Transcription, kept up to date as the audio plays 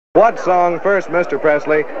What song, first, Mr.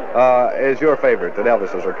 Presley, is your favorite that Elvis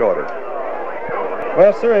has recorded?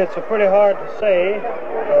 Well, sir, it's pretty hard to say.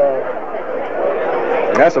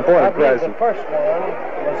 That's the point of the question. first one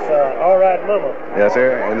was All Right Mama. Yes,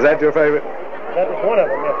 sir. And is that your favorite? That was one of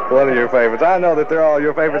them, yes. One of your favorites. I know that they're all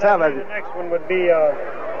your favorites. How about you? The next one would be,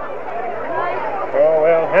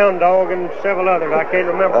 Hound Dog and several others. I can't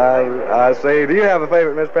remember. I see. Do you have a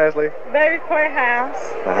favorite, Miss Presley? Baby Playhouse.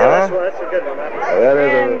 Yeah, that's a good one. That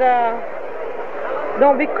is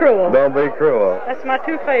Don't Be Cruel. Don't Be Cruel. That's my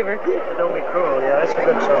two favorites. Don't Be Cruel, yeah, that's a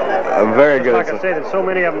good song. Very good. Like I say, there's so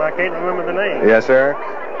many of them, I can't remember the name. Yes, sir.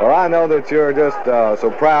 Well, I know that you're just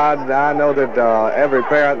so proud. I know that every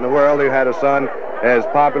parent in the world who had a son as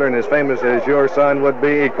popular and as famous as your son would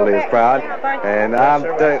be equally as proud. And yes,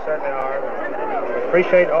 sir, we certainly are.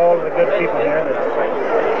 Appreciate all the good people here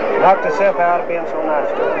that knocked themselves out of being so nice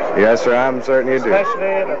to us. Yes, sir, I'm certain you do.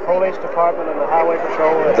 Especially the police department and the highway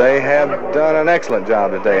patrol. They have done an excellent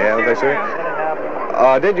job today, haven't they, sir?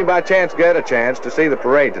 Did you by chance get a chance to see the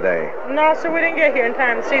parade today? No, sir, we didn't get here in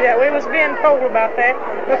time to see that. We was being told about that.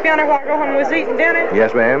 But Fiona, while we was eating dinner,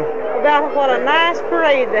 yes, ma'am. About what a nice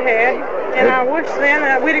parade they had. And I wish then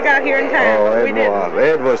that we'd have got here in time. Oh, we didn't.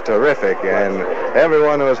 It was terrific, and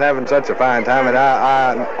everyone was having such a fine time. And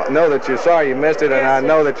I know that you're sorry you missed it, and I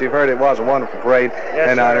know that you've heard it was a wonderful parade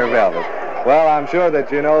in honor of Elvis. Well, I'm sure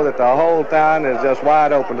that you know that the whole town is just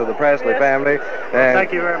wide open to the Presley family. And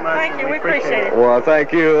thank you very much. Thank you. We appreciate it. Well,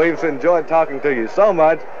 thank you. We've enjoyed talking to you so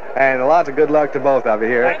much, and lots of good luck to both of you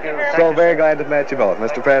here. Thank you. So very glad to have met you both.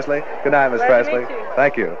 Mr. Presley, good night, Miss Presley. To meet you.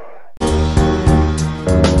 Thank you.